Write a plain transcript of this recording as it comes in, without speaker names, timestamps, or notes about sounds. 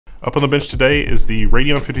Up on the bench today is the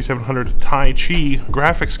Radeon 5700 Taichi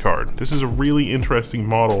graphics card. This is a really interesting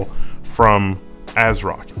model from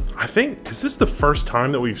ASRock. I think, is this the first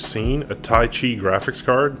time that we've seen a Taichi graphics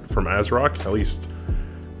card from ASRock? At least,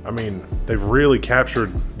 I mean, they've really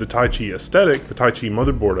captured the Taichi aesthetic. The Taichi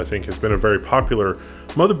motherboard, I think, has been a very popular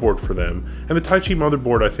motherboard for them. And the Taichi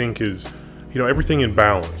motherboard, I think, is, you know, everything in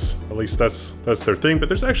balance. At least that's their thing. But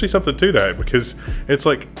there's actually something to that, because it's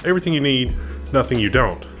like everything you need, nothing you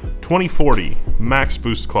don't. 2040 max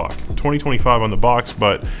boost clock, 2025 on the box,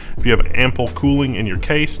 but if you have ample cooling in your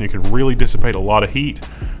case and you can really dissipate a lot of heat,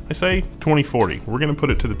 I say 2040. We're going to put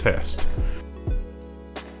it to the test.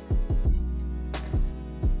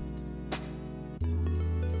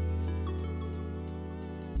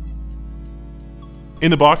 In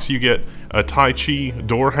the box you get a Taichi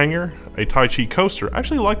door hanger, a Taichi coaster. I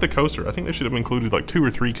actually like the coaster. I think they should have included like 2 or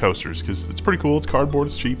 3 coasters because it's pretty cool. It's cardboard,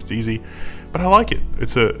 it's cheap, it's easy, but I like it.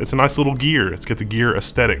 It's a nice little gear. It's got the gear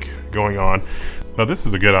aesthetic going on. Now this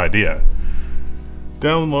is a good idea.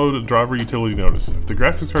 Download a driver utility notice. If the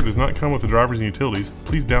graphics card does not come with the drivers and utilities,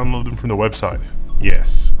 please download them from the website.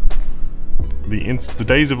 Yes. The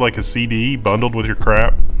days of like a CD bundled with your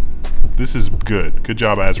crap. This is good. Good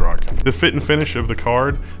job, ASRock. The fit and finish of the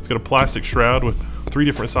card, it's got a plastic shroud with 3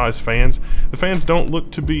 different size fans. The fans don't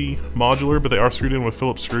look to be modular, but they are screwed in with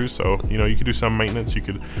Phillips screws, so you know you could do some maintenance. You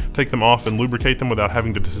could take them off and lubricate them without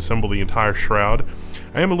having to disassemble the entire shroud.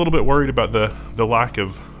 I am a little bit worried about the lack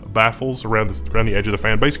of baffles around the edge of the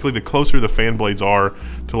fan. Basically, the closer the fan blades are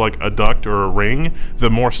to like a duct or a ring, the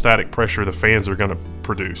more static pressure the fans are going to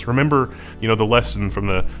produce. Remember, you know, the lesson from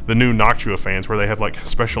the new Noctua fans where they have like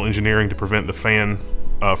special engineering to prevent the fan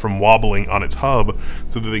from wobbling on its hub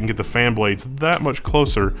so that they can get the fan blades that much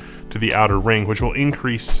closer to the outer ring, which will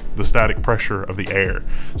increase the static pressure of the air.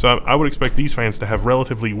 So I would expect these fans to have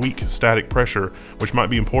relatively weak static pressure, which might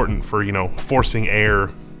be important for, you know, forcing air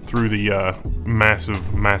through the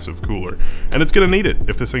massive cooler. And it's going to need it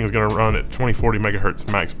if this thing is going to run at 2040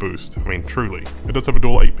 megahertz max boost. I mean, truly. It does have a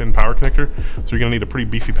dual 8-pin power connector, so you're going to need a pretty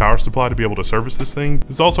beefy power supply to be able to service this thing.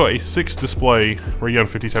 This is also a 6-display Radeon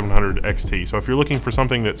 5700 XT, so if you're looking for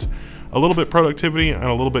something that's a little bit productivity and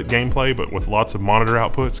a little bit gameplay, but with lots of monitor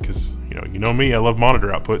outputs, because you know me, I love monitor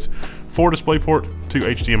outputs, 4 DisplayPort, 2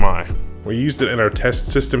 HDMI. We used it in our test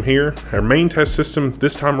system here. Our main test system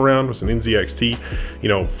this time around was an NZXT, you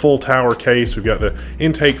know, full tower case. We've got the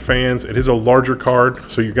intake fans. It is a larger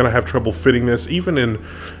card, so you're gonna have trouble fitting this, even in,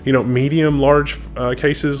 you know, medium large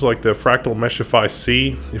cases like the Fractal Meshify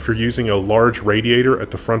C. If you're using a large radiator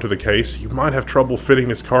at the front of the case, you might have trouble fitting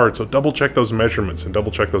this card, so double check those measurements and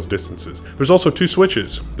double check those distances. There's also 2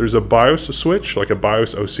 switches. There's a BIOS switch, like a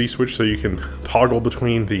BIOS OC switch, so you can toggle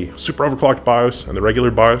between the super overclocked BIOS and the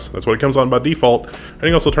regular BIOS. That's what it comes on by default. And you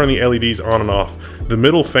can also turn the LEDs on and off. The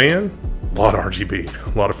middle fan, a lot of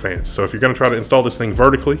RGB, a lot of fans. So if you're going to try to install this thing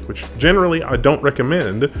vertically, which generally I don't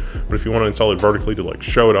recommend, but if you want to install it vertically to like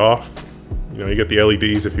show it off, you know, you get the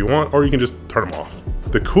LEDs if you want, or you can just turn them off.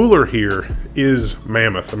 The cooler here is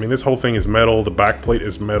mammoth. I mean, this whole thing is metal. The backplate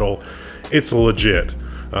is metal. It's legit.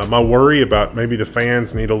 My worry about maybe the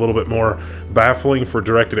fans need a little bit more baffling for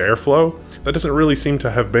directed airflow, that doesn't really seem to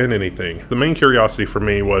have been anything. The main curiosity for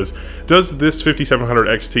me was, does this 5700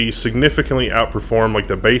 XT significantly outperform like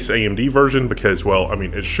the base AMD version? Because, well, I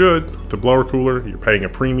mean, it should. The blower cooler, you're paying a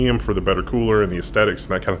premium for the better cooler and the aesthetics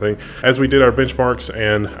and that kind of thing. As we did our benchmarks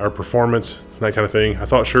and our performance, that kind of thing, I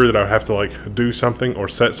thought sure that I would have to like do something or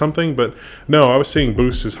set something, but no, I was seeing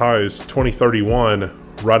boosts as high as 2031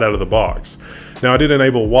 right out of the box. Now I did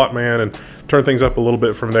enable Wattman and turn things up a little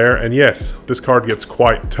bit from there, and yes, this card gets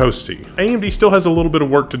quite toasty. AMD still has a little bit of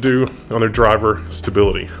work to do on their driver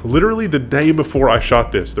stability. Literally the day before I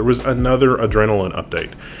shot this, there was another Adrenaline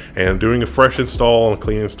update, and doing a fresh install and a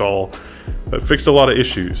clean install fixed a lot of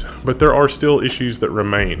issues, but there are still issues that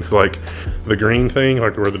remain, like the green thing,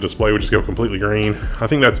 like where the display would just go completely green. I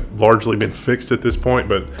think that's largely been fixed at this point,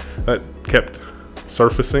 but that kept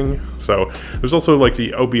surfacing. So there's also like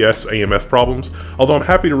the OBS AMF problems, although I'm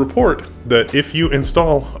happy to report that if you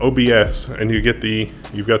install OBS and you've got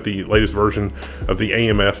the latest version of the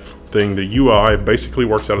AMF thing, the UI basically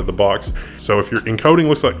works out of the box. So if your encoding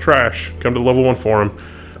looks like trash, come to the Level 1 forum.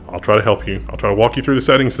 I'll try to help you. I'll try to walk you through the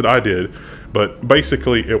settings that I did, but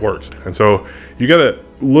basically it works. And so you gotta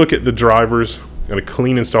look at the drivers and a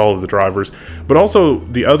clean install of the drivers, but also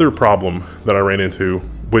the other problem that I ran into,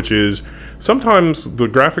 which is sometimes the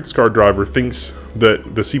graphics card driver thinks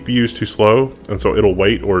that the CPU is too slow, and so it'll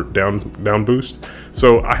wait or down boost.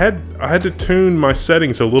 So I had to tune my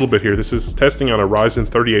settings a little bit here. This is testing on a Ryzen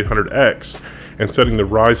 3800X and setting the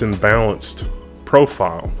Ryzen balanced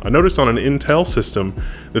profile. I noticed on an Intel system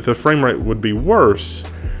that the frame rate would be worse,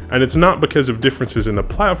 and it's not because of differences in the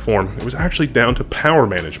platform, it was actually down to power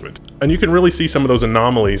management. And you can really see some of those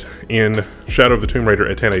anomalies in Shadow of the Tomb Raider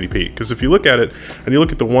at 1080p, because if you look at it and you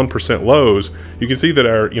look at the 1% lows, you can see that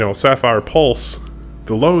our Sapphire Pulse,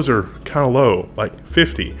 the lows are kind of low, like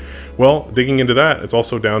 50. Well, digging into that, it's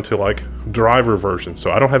also down to like driver version.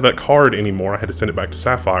 So I don't have that card anymore. I had to send it back to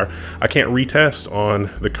Sapphire. I can't retest on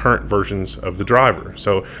the current versions of the driver.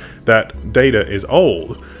 So that data is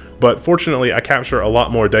old. But fortunately, I capture a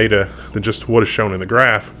lot more data than just what is shown in the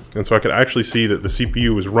graph. And so I could actually see that the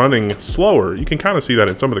CPU was running slower. You can kind of see that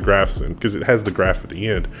in some of the graphs because it has the graph at the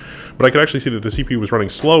end. But I could actually see that the CPU was running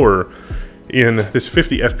slower in this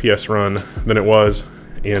 50 FPS run than it was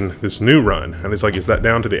in this new run. And it's like, is that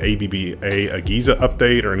down to the ABBA Agiza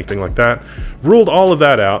update or anything like that? Ruled all of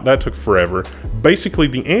that out. That took forever. Basically,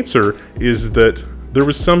 the answer is that there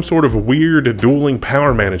was some sort of weird dueling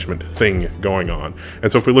power management thing going on.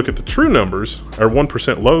 And so if we look at the true numbers, our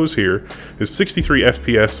 1% lows here is 63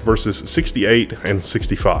 FPS versus 68 and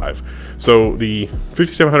 65. So the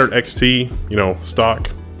 5700 XT,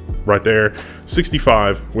 stock right there,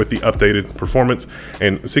 65 with the updated performance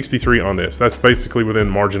and 63 on this. That's basically within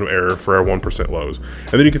margin of error for our 1% lows.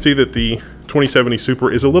 And then you can see that the 2070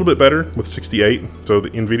 Super is a little bit better with 68. So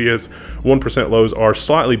the NVIDIA's 1% lows are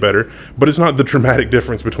slightly better, but it's not the dramatic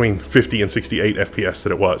difference between 50 and 68 FPS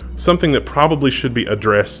that it was. Something that probably should be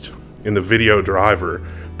addressed in the video driver,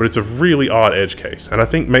 but it's a really odd edge case. And I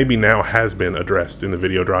think maybe now has been addressed in the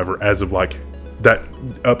video driver as of like that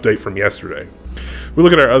update from yesterday. We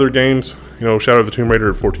look at our other games, Shadow of the Tomb Raider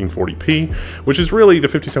at 1440p, which is really the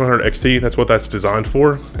 5700 XT. That's what that's designed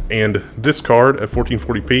for. And this card at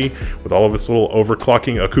 1440p, with all of its little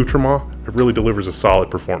overclocking accoutrement, it really delivers a solid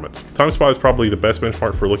performance. TimeSpy is probably the best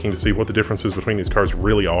benchmark for looking to see what the differences between these cards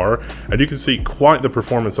really are. And you can see quite the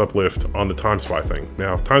performance uplift on the TimeSpy thing.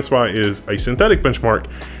 Now, TimeSpy is a synthetic benchmark,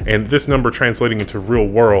 and this number translating into real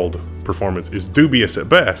world performance is dubious at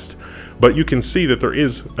best. But you can see that there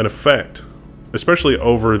is an effect, especially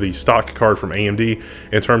over the stock card from AMD,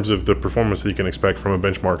 in terms of the performance that you can expect from a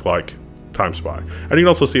benchmark like TimeSpy. And you can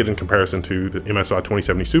also see it in comparison to the MSI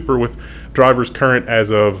 2070 Super with drivers current as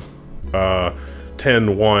of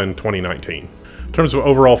 10/1/2019. In terms of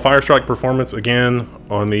overall Firestrike performance, again,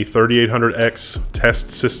 on the 3800X test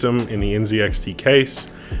system in the NZXT case,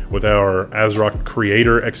 with our ASRock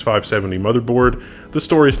Creator X570 motherboard, the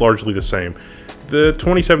story is largely the same. The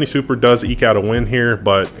 2070 Super does eke out a win here,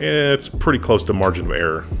 but it's pretty close to margin of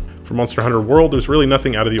error. For Monster Hunter World, there's really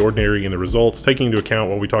nothing out of the ordinary in the results, taking into account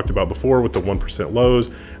what we talked about before with the 1% lows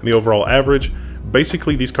and the overall average.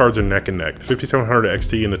 Basically, these cards are neck and neck, the 5700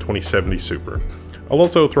 XT and the 2070 Super. I'll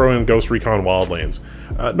also throw in Ghost Recon Wildlands.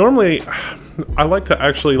 Normally, I like to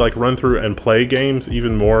actually run through and play games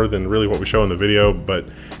even more than really what we show in the video, but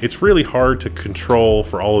it's really hard to control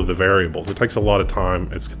for all of the variables. It takes a lot of time.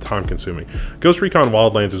 It's time consuming. Ghost Recon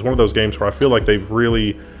Wildlands is one of those games where I feel like they've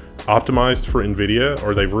really optimized for NVIDIA,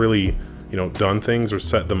 or they've really, done things or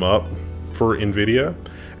set them up for NVIDIA.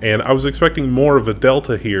 And I was expecting more of a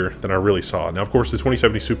delta here than I really saw. Now, of course, the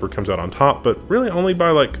 2070 Super comes out on top, but really only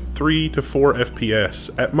by 3 to 4 FPS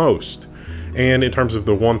at most. And in terms of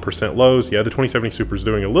the 1% lows, yeah, the 2070 Super is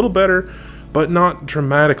doing a little better, but not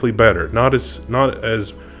dramatically better. Not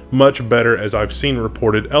as much better as I've seen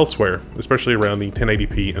reported elsewhere, especially around the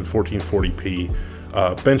 1080p and 1440p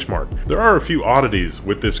benchmark. There are a few oddities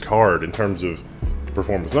with this card in terms of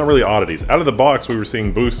performance. Not really oddities. Out of the box, we were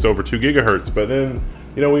seeing boosts over 2 gigahertz, but then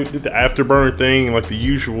we did the afterburner thing, like the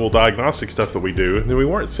usual diagnostic stuff that we do, and then we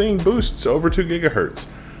weren't seeing boosts over 2 gigahertz.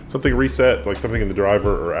 Something reset, like something in the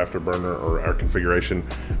driver or afterburner or our configuration,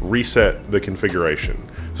 reset the configuration.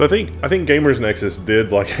 So I think Gamers Nexus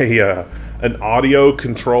did an audio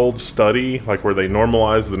controlled study, where they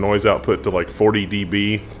normalized the noise output to 40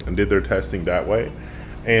 dB and did their testing that way.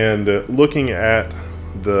 And looking at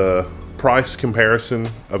the price comparison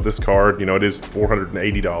of this card, it is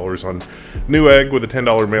 $480 on Newegg with a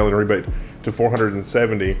 $10 mail-in rebate to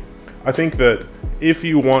 $470. I think that if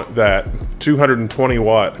you want that 220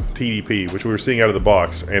 watt TDP, which we were seeing out of the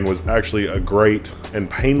box and was actually a great and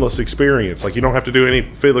painless experience, you don't have to do any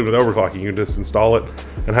fiddling with overclocking, you can just install it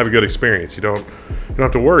and have a good experience. You don't have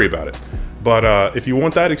to worry about it. But if you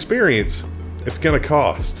want that experience, it's gonna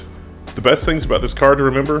cost. The best things about this card to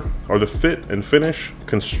remember are the fit and finish,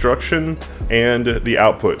 construction, and the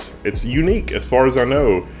outputs. It's unique as far as I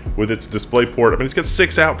know with its DisplayPort. I mean, it's got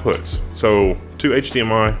 6 outputs, so 2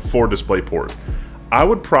 HDMI, 4 DisplayPort. I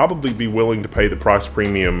would probably be willing to pay the price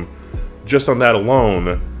premium just on that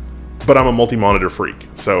alone, but I'm a multi-monitor freak,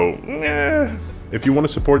 so If you want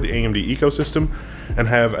to support the AMD ecosystem and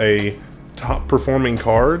have a top performing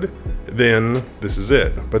card, then this is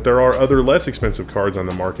it. But there are other less expensive cards on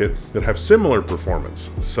the market that have similar performance.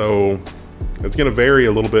 So it's going to vary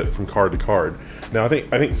a little bit from card to card. Now I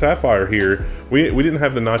think Sapphire here, we didn't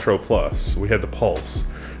have the Nitro Plus, we had the Pulse.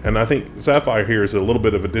 And I think Sapphire here is a little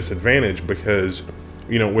bit of a disadvantage because,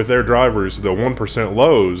 you know, with their drivers, the 1%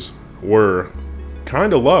 lows were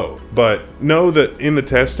kind of low. But know that in the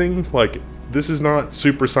testing, like, this is not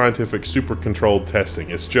super scientific, super controlled testing.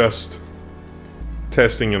 It's just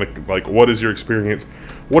testing in like, what is your experience?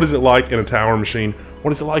 What is it like in a tower machine?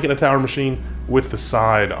 What is it like in a tower machine with the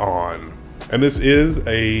side on? And this is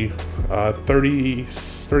a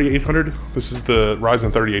 3800. This is the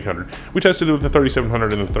Ryzen 3800. We tested it with the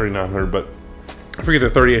 3700 and the 3900, but I forget the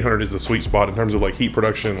 3800 is the sweet spot in terms of like heat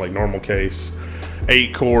production, like normal case,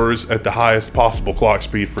 8 cores at the highest possible clock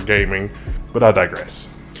speed for gaming, but I digress.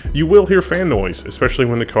 You will hear fan noise, especially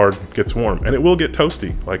when the card gets warm, and it will get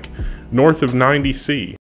toasty, like north of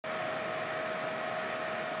 90°C.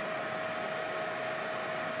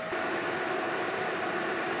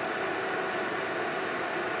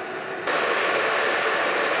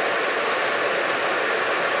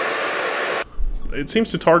 It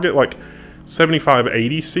seems to target like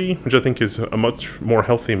 75–80°C, which I think is a much more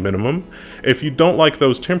healthy minimum. If you don't like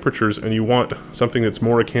those temperatures and you want something that's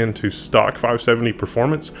more akin to stock 570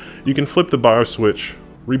 performance, you can flip the BIOS switch,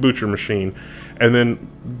 reboot your machine, and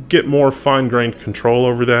then get more fine-grained control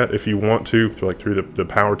over that if you want to, through the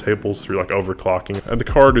power tables, through like overclocking. And the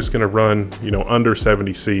card is going to run, you know, under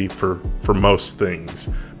 70°C for most things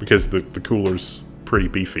because the cooler's pretty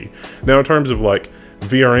beefy. Now in terms of like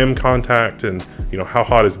VRM contact and, you know, how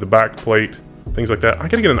hot is the back plate, things like that, I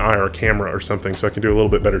gotta get an IR camera or something so I can do a little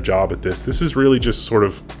bit better job at this. This is really just sort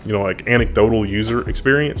of, you know, like anecdotal user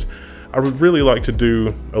experience. I would really like to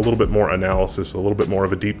do a little bit more analysis, a little bit more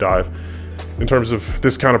of a deep dive in terms of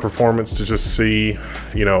this kind of performance to just see,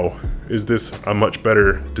 you know, is this a much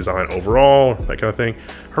better design overall, that kind of thing.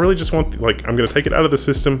 I really just want, like, I'm gonna take it out of the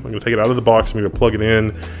system, I'm gonna take it out of the box, I'm gonna plug it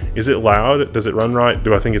in. Is it loud? Does it run right?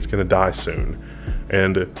 Do I think it's gonna die soon?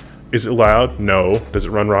 And is it loud? No. Does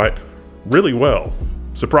it run right? Really well.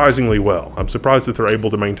 Surprisingly well. I'm surprised that they're able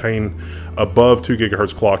to maintain above 2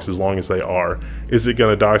 GHz clocks as long as they are. Is it going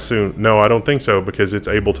to die soon? No, I don't think so, because it's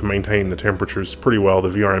able to maintain the temperatures pretty well. The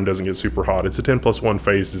VRM doesn't get super hot. It's a 10+1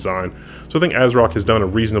 phase design. So I think ASRock has done a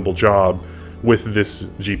reasonable job with this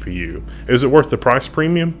GPU. Is it worth the price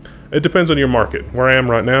premium? It depends on your market. Where I am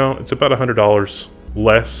right now, it's about $100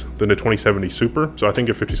 less than the 2070 Super. So I think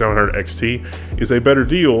a 5700 XT is a better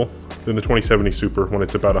deal than the 2070 Super when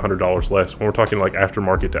it's about $100 less, when we're talking like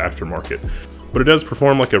aftermarket to aftermarket. But it does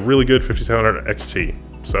perform like a really good 5700 XT,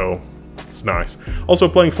 so it's nice. Also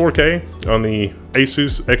playing 4K on the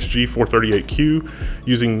Asus XG438Q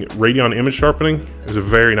using Radeon image sharpening is a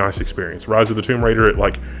very nice experience. Rise of the Tomb Raider at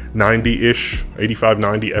like 90-ish,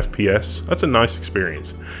 85–90 FPS. That's a nice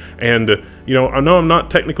experience. And you know I'm not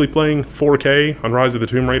technically playing 4K on Rise of the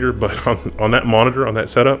Tomb Raider, but on that monitor, on that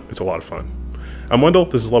setup, it's a lot of fun. I'm Wendell,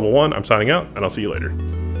 this is Level 1, I'm signing out, and I'll see you later.